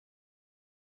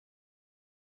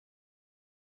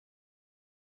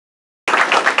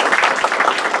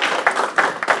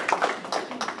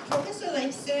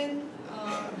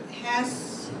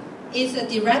is a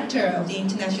director of the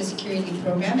International Security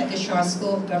Program at the Schar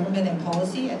School of Government and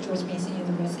Policy at George Mason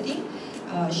University.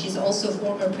 She's also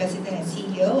former president and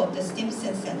CEO of the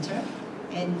Stimson Center,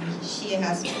 and she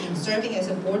has been serving as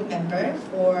a board member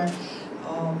for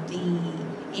the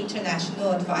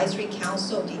International Advisory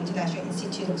Council of the International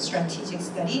Institute of Strategic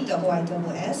Study,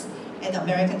 IISS, and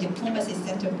American Diplomacy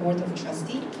Center Board of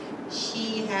Trustees.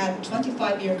 She had a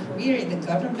 25-year career in the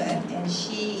government, and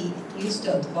she used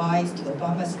to advise the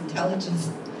Obama's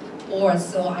intelligence board,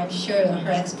 so I'm sure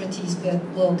her expertise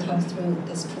will come through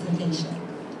this presentation.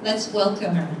 Let's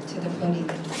welcome her to the podium.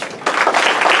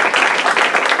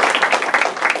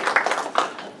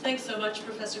 Thanks so much,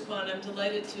 Professor Kwan. I'm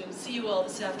delighted to see you all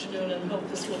this afternoon and hope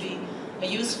this will be a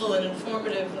useful and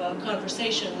informative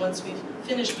conversation once we've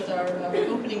finished with our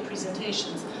opening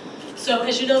presentations. So,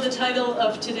 as you know, the title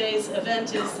of today's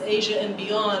event is Asia and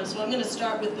Beyond, so I'm going to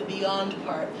start with the beyond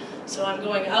part. So I'm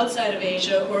going outside of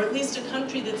Asia, or at least a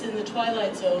country that's in the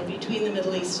twilight zone between the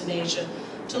Middle East and Asia,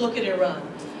 to look at Iran.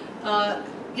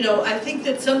 You know, I think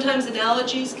that sometimes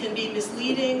analogies can be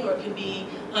misleading or can be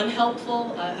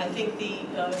unhelpful. I think the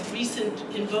recent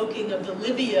invoking of the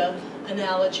Libya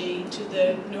analogy to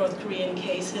the North Korean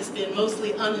case has been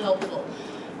mostly unhelpful.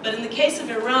 But in the case of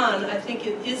Iran, I think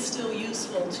it is still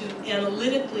useful to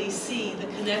analytically see the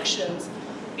connections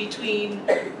between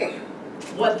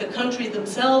what the country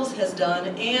themselves has done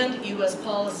and U.S.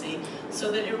 policy,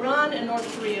 so that Iran and North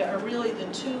Korea are really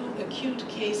the two acute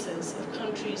cases of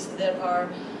countries that are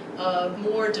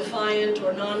more defiant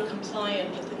or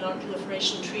non-compliant with the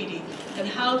Non-Proliferation Treaty. And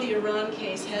how the Iran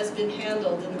case has been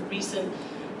handled in the recent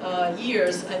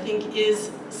years, I think,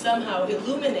 is somehow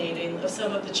illuminating of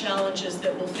some of the challenges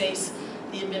that will face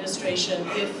the administration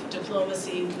if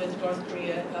diplomacy with North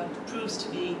Korea proves to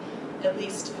be at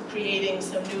least creating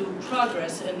some new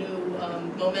progress and new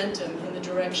momentum in the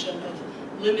direction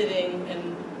of limiting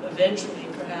and eventually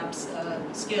perhaps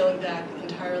scaling back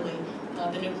entirely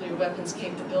the nuclear weapons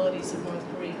capabilities of North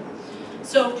Korea.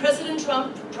 So President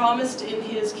Trump promised in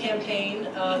his campaign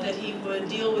that he would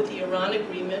deal with the Iran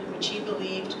agreement, which he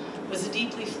believed was a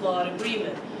deeply flawed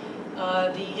agreement.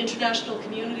 The international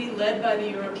community, led by the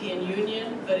European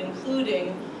Union, but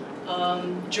including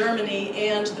Germany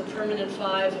and the Permanent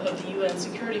Five of the UN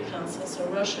Security Council, so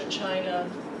Russia, China,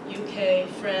 UK,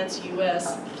 France,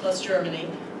 US, plus Germany,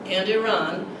 and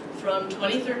Iran, from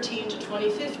 2013 to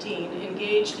 2015,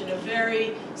 engaged in a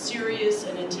very serious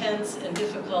and intense and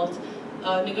difficult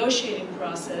negotiating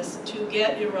process to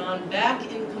get Iran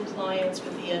back in compliance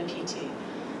with the NPT.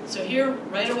 So here,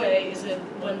 right away, is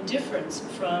one difference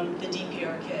from the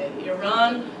DPRK.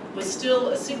 Iran was still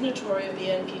a signatory of the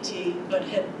NPT, but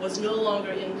was no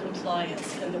longer in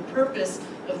compliance. And the purpose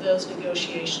of those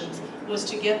negotiations was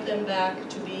to get them back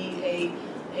to be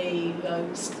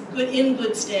in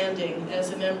good standing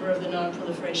as a member of the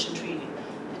Non-Proliferation Treaty.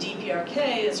 The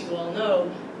DPRK, as you all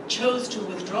know, chose to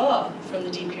withdraw from the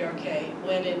DPRK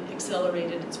when it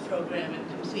accelerated its program and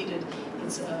completed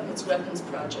its weapons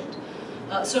project.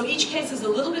 So each case is a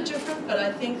little bit different, but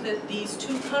I think that these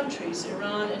two countries,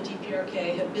 Iran and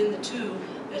DPRK, have been the two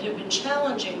that have been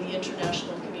challenging the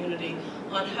international community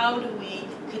on how do we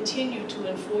continue to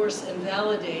enforce and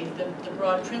validate the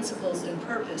broad principles and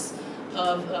purpose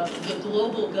of the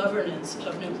global governance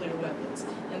of nuclear weapons.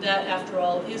 And that, after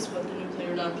all, is what the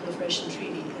Nuclear Non-Proliferation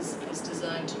Treaty is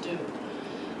designed to do.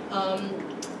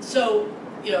 So,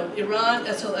 you know,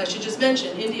 Iran, so I should just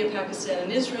mention, India, Pakistan,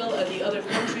 and Israel are the other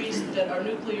countries that are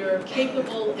nuclear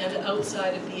capable and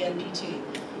outside of the NPT,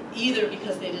 either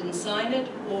because they didn't sign it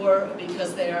or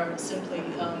because they are simply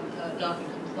not in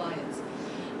compliance.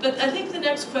 But I think the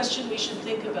next question we should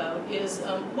think about is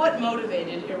what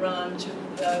motivated Iran to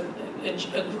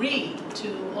agree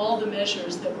to all the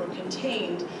measures that were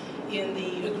contained in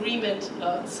the agreement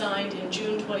signed in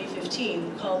June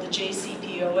 2015 called the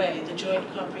JCPOA, the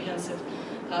Joint Comprehensive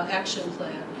Action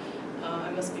Plan. I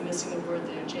must be missing a word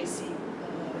there,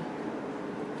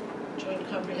 Joint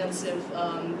Comprehensive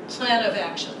Plan of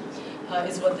Action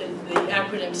is what the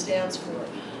acronym stands for.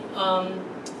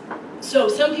 So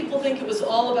some people think it was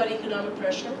all about economic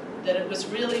pressure, that it was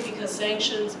really because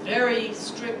sanctions, very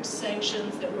strict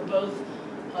sanctions that were both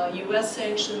US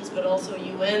sanctions but also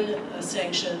UN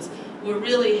sanctions, were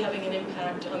really having an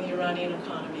impact on the Iranian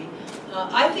economy.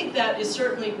 I think that is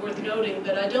certainly worth noting,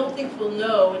 but I don't think we'll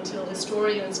know until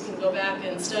historians can go back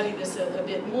and study this a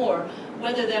bit more,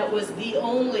 whether that was the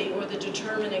only or the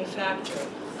determining factor.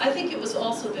 I think it was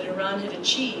also that Iran had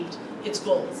achieved its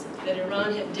goals, that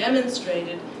Iran had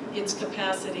demonstrated its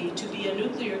capacity to be a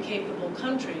nuclear-capable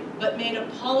country, but made a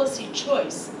policy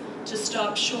choice to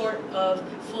stop short of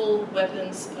full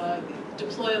weapons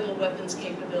deployable weapons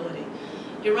capability.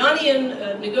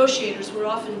 Iranian negotiators were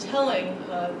often telling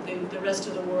the rest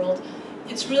of the world,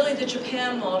 it's really the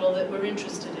Japan model that we're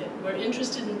interested in. We're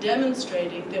interested in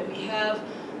demonstrating that we have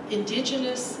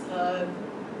indigenous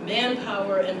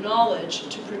manpower and knowledge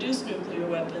to produce nuclear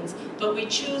weapons, but we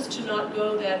choose to not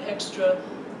go that extra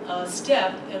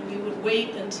step, and we would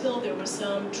wait until there was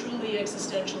some truly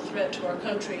existential threat to our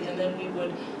country, and then we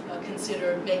would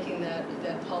consider making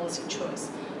that policy choice.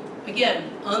 Again,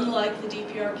 unlike the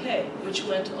DPRK, which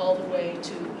went all the way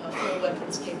to full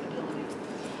weapons capability.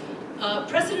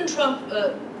 President Trump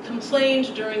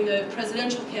complained during the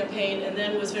presidential campaign and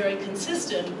then was very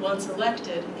consistent once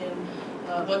elected,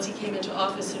 once he came into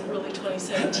office in early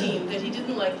 2017, that he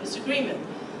didn't like this agreement.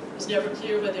 It was never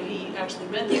clear whether he actually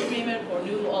read the agreement or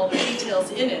knew all the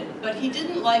details in it, but he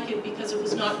didn't like it because it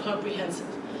was not comprehensive.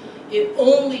 It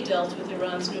only dealt with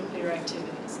Iran's nuclear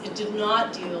activities. It did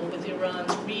not deal with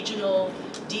Iran's regional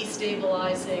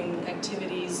destabilizing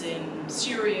activities in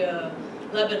Syria,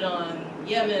 Lebanon,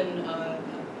 Yemen,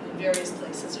 in various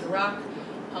places, Iraq.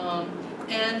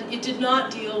 And it did not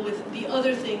deal with the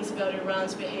other things about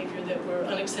Iran's behavior that were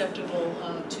unacceptable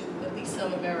to at least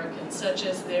some Americans, such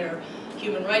as their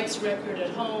human rights record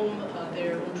at home,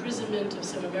 their imprisonment of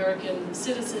some American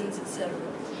citizens, etc.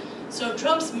 So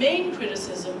Trump's main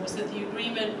criticism was that the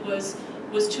agreement was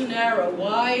too narrow.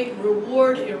 Why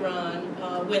reward Iran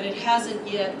when it hasn't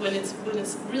yet, when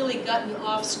it's really gotten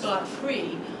off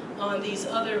scot-free on these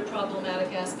other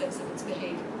problematic aspects of its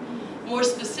behavior? More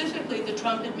specifically, the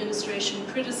Trump administration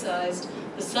criticized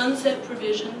the sunset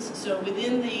provisions. So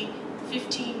within the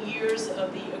 15 years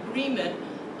of the agreement,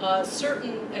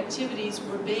 certain activities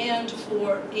were banned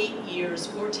for 8 years,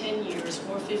 or 10 years,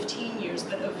 or 15 years,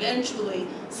 but eventually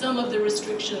some of the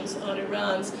restrictions on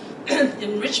Iran's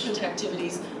enrichment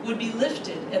activities would be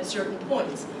lifted at certain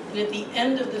points. And at the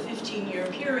end of the 15-year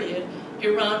period,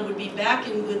 Iran would be back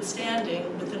in good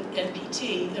standing with an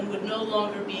NPT and would no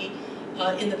longer be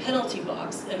in the penalty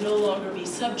box and no longer be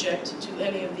subject to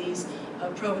any of these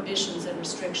prohibitions and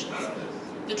restrictions.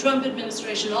 The Trump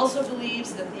administration also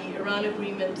believes that the Iran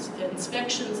agreement's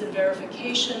inspections and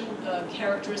verification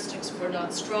characteristics were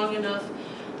not strong enough,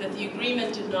 that the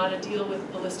agreement did not deal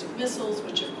with ballistic missiles,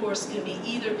 which of course can be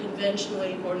either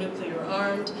conventionally or nuclear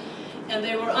armed, and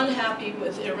they were unhappy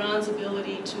with Iran's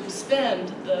ability to spend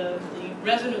the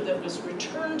revenue that was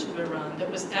returned to Iran, that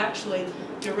was actually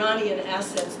Iranian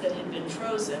assets that had been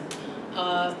frozen,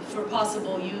 for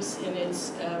possible use in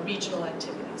its regional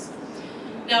activities.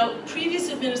 Now, previous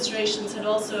administrations had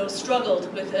also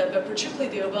struggled with, particularly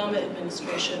the Obama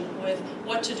administration, with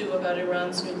what to do about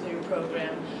Iran's nuclear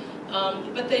program.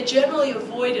 But they generally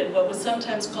avoided what was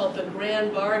sometimes called the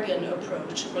grand bargain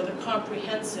approach, or the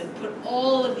comprehensive, put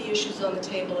all of the issues on the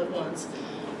table at once,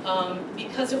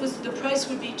 because the price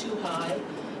would be too high,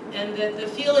 and that the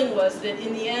feeling was that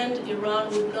in the end, Iran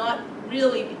would not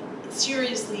really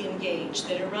seriously engage,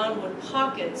 that Iran would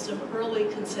pocket some early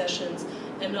concessions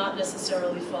and not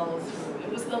necessarily follow through.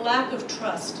 It was the lack of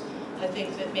trust, I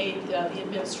think, that made the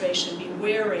administration be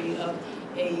wary of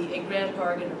a grand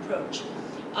bargain approach.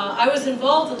 I was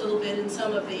involved a little bit in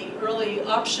some of the early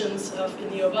options in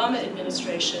the Obama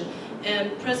administration,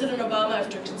 and President Obama,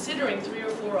 after considering 3 or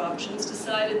 4 options,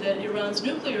 decided that Iran's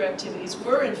nuclear activities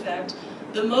were, in fact,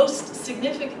 the most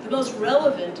significant, the most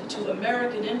relevant to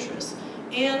American interests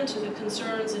and to the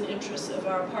concerns and interests of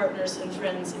our partners and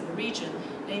friends in the region,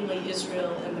 namely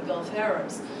Israel and the Gulf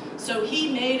Arabs. So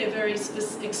he made a very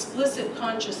explicit,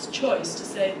 conscious choice to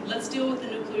say, let's deal with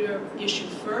the nuclear issue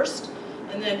first,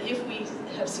 and then if we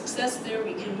have success there,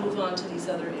 we can move on to these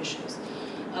other issues.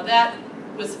 That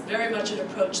was very much an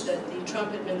approach that the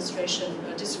Trump administration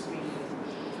disagreed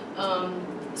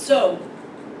with. So,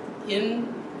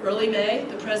 in early May,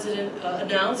 the president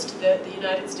announced that the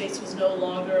United States was no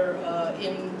longer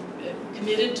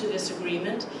committed to this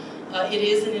agreement. It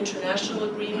is an international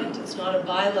agreement. It's not a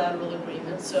bilateral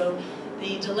agreement. So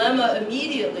the dilemma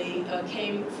immediately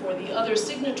came for the other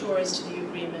signatories to the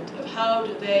agreement of how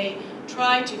do they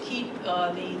try to keep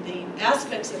the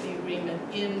aspects of the agreement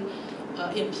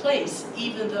in place,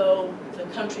 even though the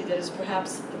country that is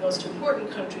perhaps the most important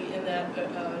country in that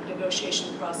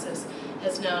negotiation process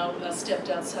has now stepped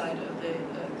outside of the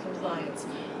compliance.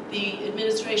 The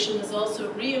administration has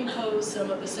also reimposed some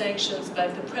of the sanctions,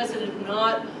 but the president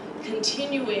not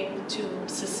continuing to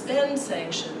suspend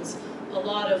sanctions. A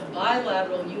lot of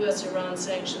bilateral U.S.-Iran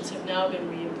sanctions have now been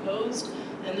reimposed,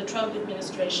 and the Trump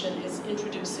administration is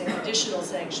introducing additional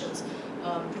sanctions,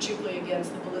 particularly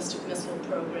against the ballistic missile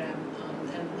program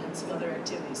and some other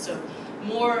activities. So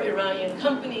more Iranian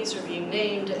companies are being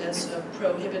named as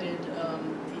prohibited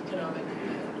economic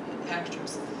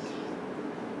actors.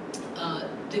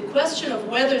 The question of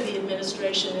whether the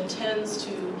administration intends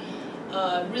to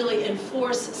really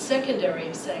enforce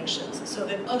secondary sanctions so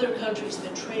that other countries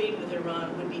that trade with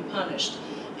Iran would be punished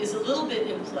is a little bit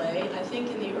in play. I think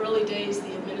in the early days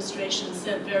the administration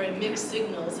sent very mixed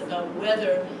signals about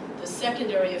whether the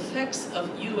secondary effects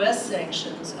of US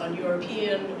sanctions on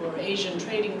European or Asian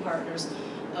trading partners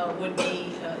would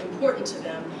be important to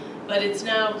them. But it's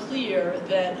now clear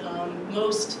that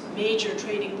most major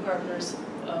trading partners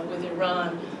with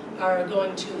Iran are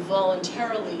going to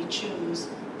voluntarily choose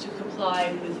to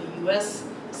comply with the US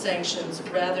sanctions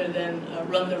rather than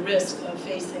run the risk of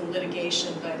facing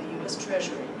litigation by the US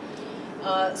Treasury.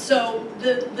 So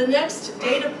the next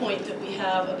data point that we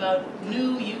have about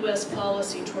new US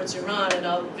policy towards Iran, and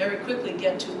I'll very quickly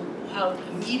get to how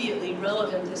immediately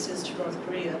relevant this is to North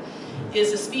Korea,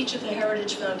 is a speech at the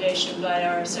Heritage Foundation by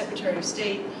our Secretary of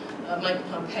State, Mike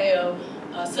Pompeo.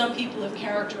 Some people have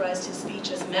characterized his speech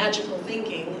as magical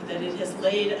thinking, that it has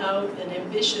laid out an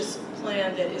ambitious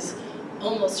plan that is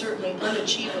almost certainly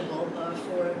unachievable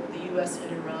for the US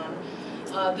and Iran.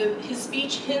 His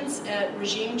speech hints at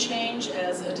regime change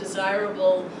as a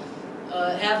desirable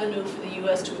avenue for the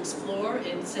US to explore.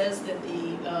 It says that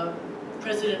the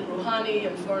President Rouhani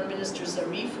and Foreign Minister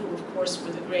Zarif, who of course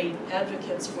were the great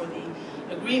advocates for the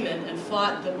agreement and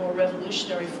fought the more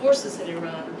revolutionary forces in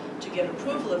Iran to get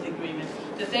approval of the agreement,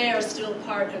 that they are still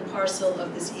part and parcel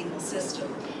of this evil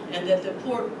system, and that the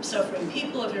poor suffering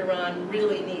people of Iran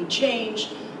really need change,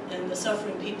 and the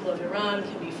suffering people of Iran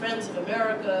can be friends of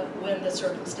America when the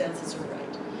circumstances are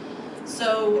right.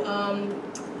 So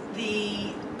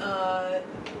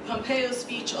Pompeo's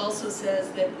speech also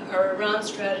says that our Iran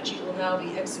strategy will now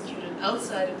be executed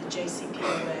outside of the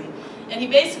JCPOA. And he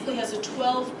basically has a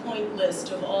 12-point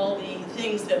list of all the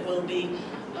things that will be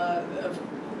of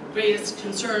greatest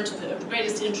concern to the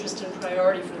greatest interest and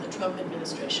priority for the Trump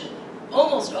administration.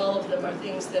 Almost all of them are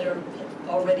things that have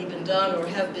already been done or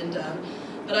have been done.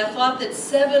 But I thought that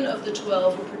 7 of the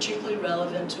 12 were particularly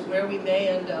relevant to where we may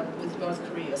end up with North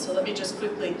Korea. So let me just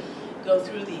quickly go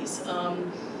through these.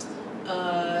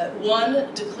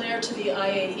 1, declare to the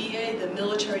IAEA the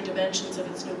military dimensions of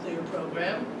its nuclear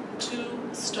program. 2,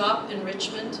 stop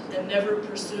enrichment and never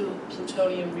pursue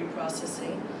plutonium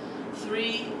reprocessing.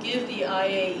 3, give the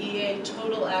IAEA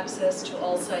total access to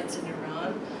all sites in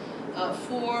Iran.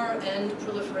 4, end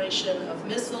proliferation of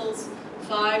missiles.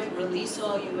 5, release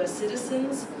all US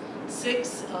citizens.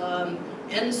 6,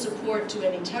 end support to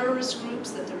any terrorist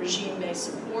groups that the regime may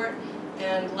support.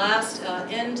 And last,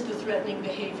 end the threatening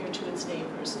behavior to its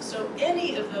neighbors. So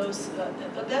any of those,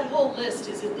 that whole list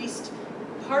is at least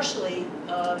partially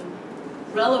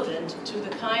relevant to the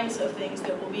kinds of things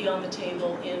that will be on the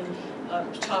table in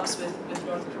talks with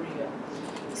North Korea.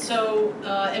 So,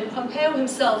 and Pompeo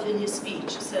himself in his speech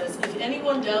says, if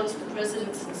anyone doubts the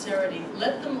president's sincerity,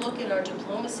 let them look at our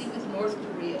diplomacy with North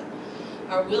Korea.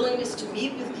 Our willingness to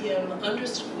meet with him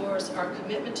underscores our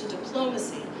commitment to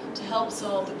diplomacy to help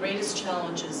solve the greatest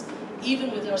challenges,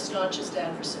 even with our staunchest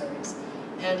adversaries.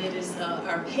 And it is the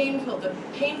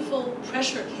painful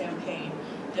pressure campaign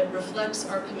that reflects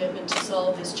our commitment to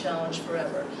solve this challenge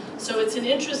forever. So it's an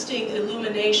interesting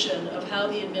illumination of how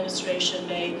the administration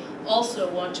may also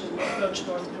want to approach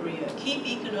North Korea. Keep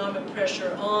economic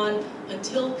pressure on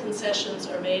until concessions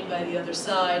are made by the other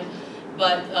side,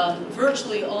 but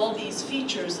virtually all these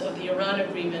features of the Iran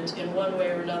agreement in one way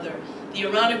or another, the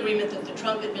Iran agreement that the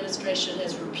Trump administration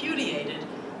has repudiated,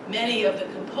 many of the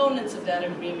components of that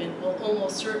agreement will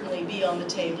almost certainly be on the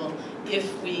table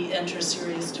if we enter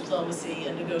serious diplomacy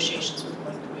and negotiations with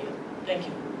North Korea. Thank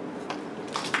you.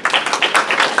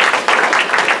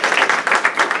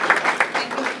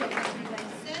 Thank you, Professor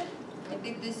Laipson. I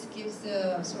think this gives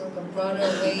a sort of a broader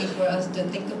way for us to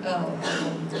think about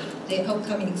the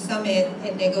upcoming summit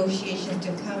and negotiations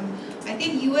to come. I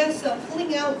think U.S.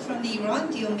 Pulling out from the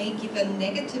Iran deal may give a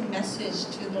negative message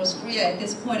to North Korea at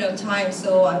this point of time,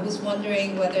 so I was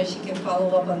wondering whether she can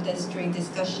follow up on this during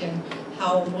discussion,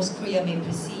 how North Korea may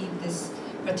perceive this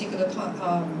particular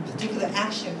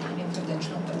action coming from the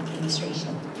Trump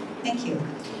administration. Thank you.